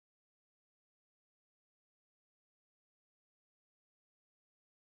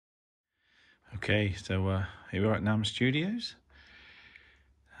Okay, so here we are at NAM Studios,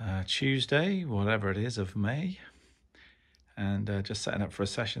 Tuesday, whatever it is, of May, and just setting up for a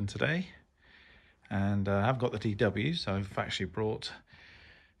session today. And I've got the DW, so I've actually brought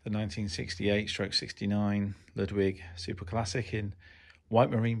the 1968/69 Ludwig Super Classic in white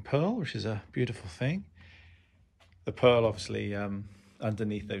marine pearl, which is a beautiful thing. The pearl, obviously,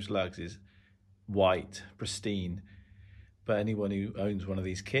 underneath those lugs is white, pristine. But anyone who owns one of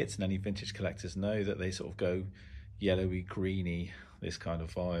these kits, and any vintage collectors know that they sort of go yellowy, greeny, this kind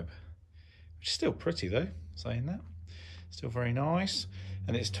of vibe. Which is still pretty though, saying that. Still very nice.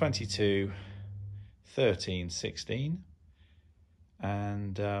 And it's 22, 13, 16.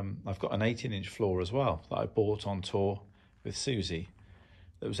 And I've got an 18-inch floor as well that I bought on tour with Susie.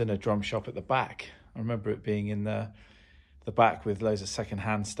 That was in a drum shop at the back. I remember it being in the back with loads of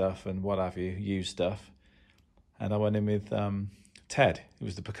second-hand stuff and what have you, used stuff. And I went in with Ted, who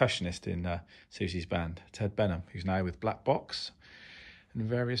was the percussionist in Susie's band, Ted Benham, who's now with Black Box and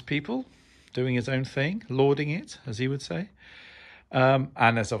various people, doing his own thing, lauding it, as he would say.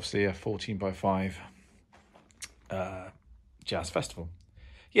 And there's obviously a 14x5 jazz festival.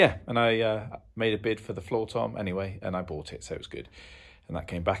 Yeah, and I made a bid for the floor tom anyway, and I bought it, so it was good. And that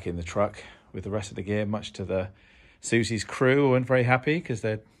came back in the truck with the rest of the gear, much to the Susie's crew weren't very happy because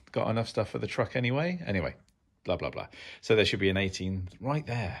they'd got enough stuff for the truck anyway. Anyway. Blah, blah, blah. So there should be an 18 right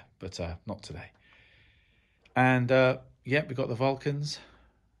there, but not today. And, yeah, we've got the Vulcans,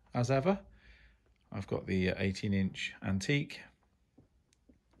 as ever. I've got the 18-inch antique.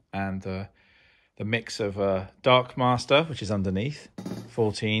 And the mix of Dark Master, which is underneath,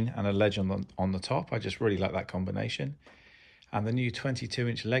 14, and a ledge on the top. I just really like that combination. And the new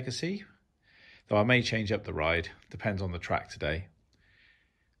 22-inch Legacy, though I may change up the ride. Depends on the track today.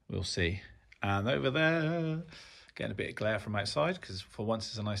 We'll see. And over there, getting a bit of glare from outside because for once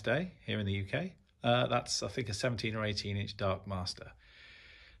it's a nice day here in the UK. That's, I think, a 17 or 18-inch Dark Master.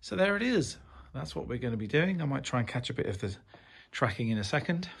 So there it is. That's what we're going to be doing. I might try and catch a bit of the tracking in a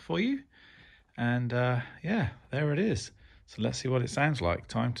second for you. And yeah, there it is. So let's see what it sounds like.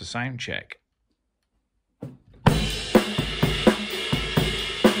 Time to sound check.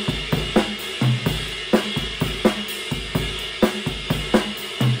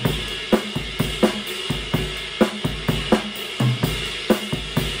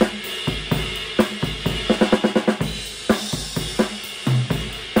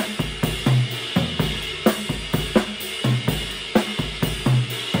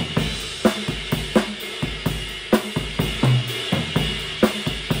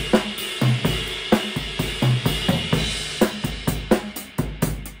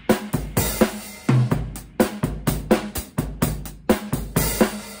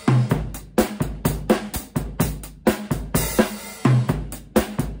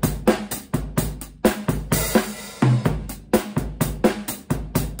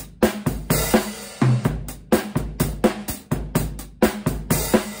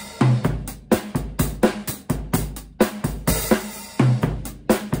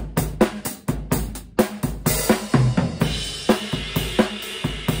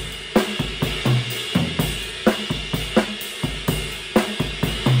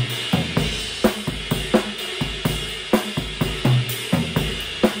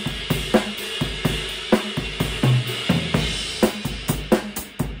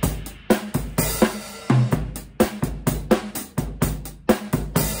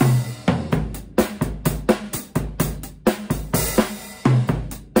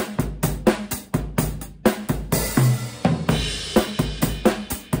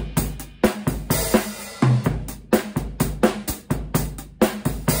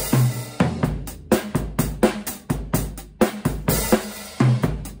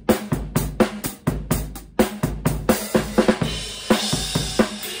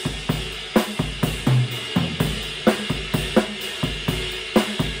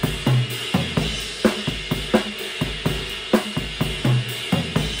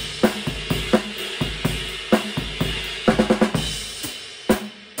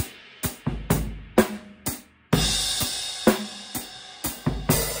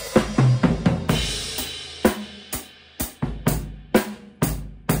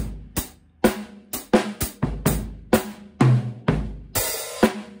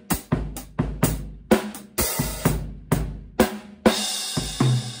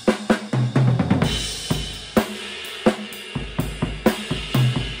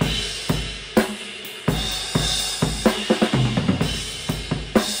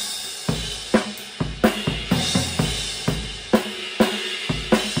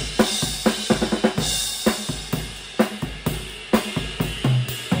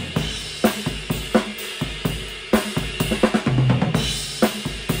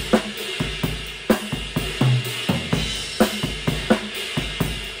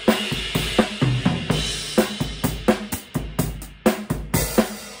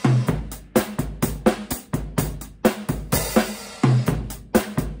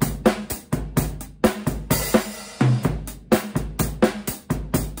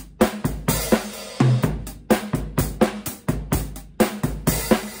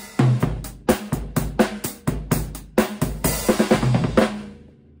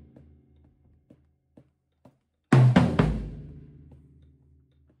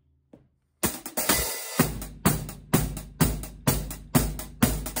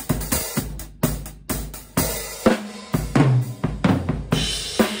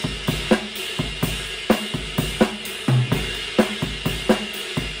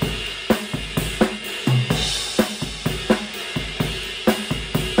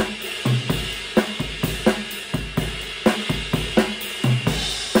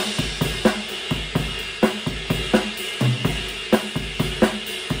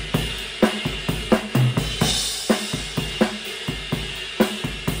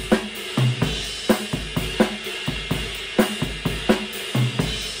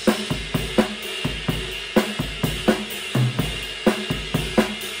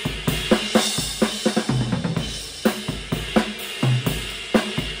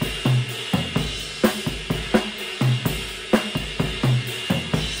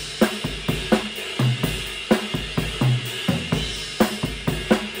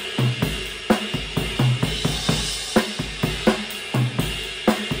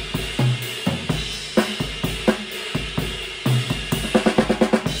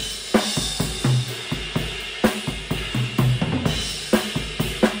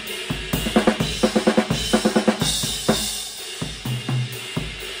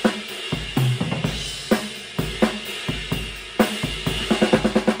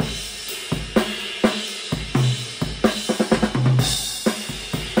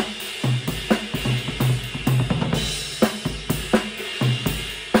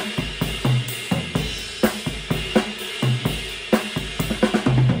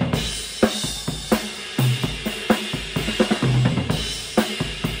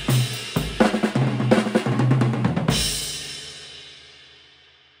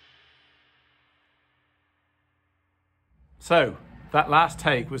 So that last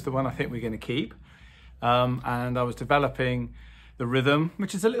take was the one I think we're going to keep. And I was developing the rhythm,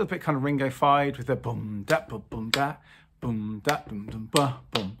 which is a little bit kind of Ringo-fied with the boom, da, boom, boom, da, boom, da, boom, boom, ba,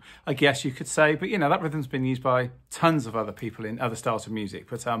 boom, I guess you could say. But, you know, that rhythm's been used by tons of other people in other styles of music.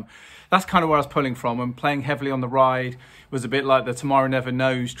 But that's kind of where I was pulling from. And playing heavily on the ride was a bit like the Tomorrow Never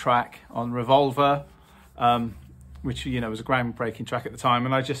Knows track on Revolver, which, you know, was a groundbreaking track at the time.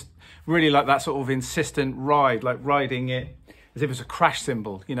 And I just really like that sort of insistent ride, like riding it as if it was a crash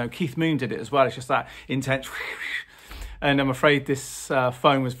cymbal. You know, Keith Moon did it as well. It's just that intense. And I'm afraid this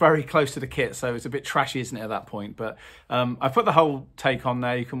phone was very close to the kit, so it's a bit trashy, isn't it, at that point? But I put the whole take on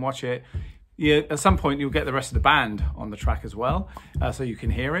there. You can watch it. Yeah, at some point, you'll get the rest of the band on the track as well, so you can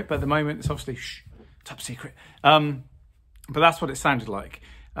hear it. But at the moment, it's obviously top secret. But that's what it sounded like.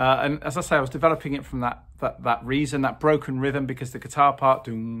 And as I say, I was developing it from that reason, that broken rhythm, because the guitar part,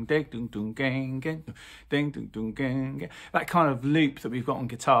 dung, ding, dung, dung, gang, gang, ding, dung, dung, gang, gang, that kind of loop that we've got on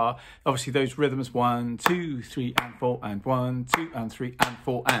guitar, obviously those rhythms 1, 2, 3, and 4, and 1, 2, and 3, and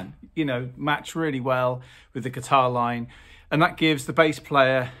 4, and, you know, match really well with the guitar line. And that gives the bass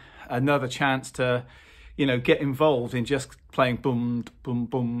player another chance to, you know, get involved in just playing boom, boom,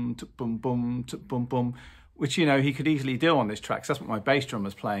 boom, boom, boom, boom, boom, which, you know, he could easily do on this track. So that's what my bass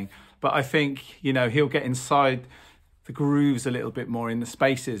drummer's playing. But I think, you know, he'll get inside the grooves a little bit more in the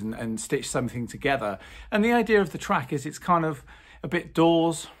spaces and stitch something together. And the idea of the track is it's kind of a bit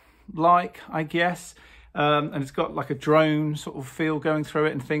Doors-like, I guess. And it's got like a drone sort of feel going through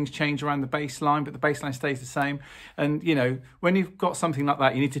it, and things change around the bass line, but the bass line stays the same. And, you know, when you've got something like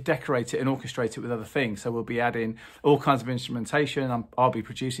that, you need to decorate it and orchestrate it with other things. So we'll be adding all kinds of instrumentation. I'll be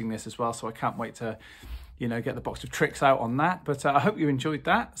producing this as well, so I can't wait to, you know, get the box of tricks out on that. But I hope you enjoyed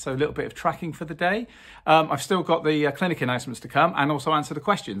that. So a little bit of tracking for the day. I've still got the clinic announcements to come, and also answer the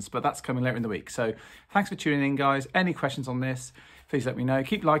questions, but that's coming later in the week. So thanks for tuning in, guys. Any questions on this, please let me know.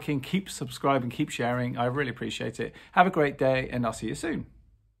 Keep liking, keep subscribing, keep sharing. I really appreciate it. Have a great day, and I'll see you soon.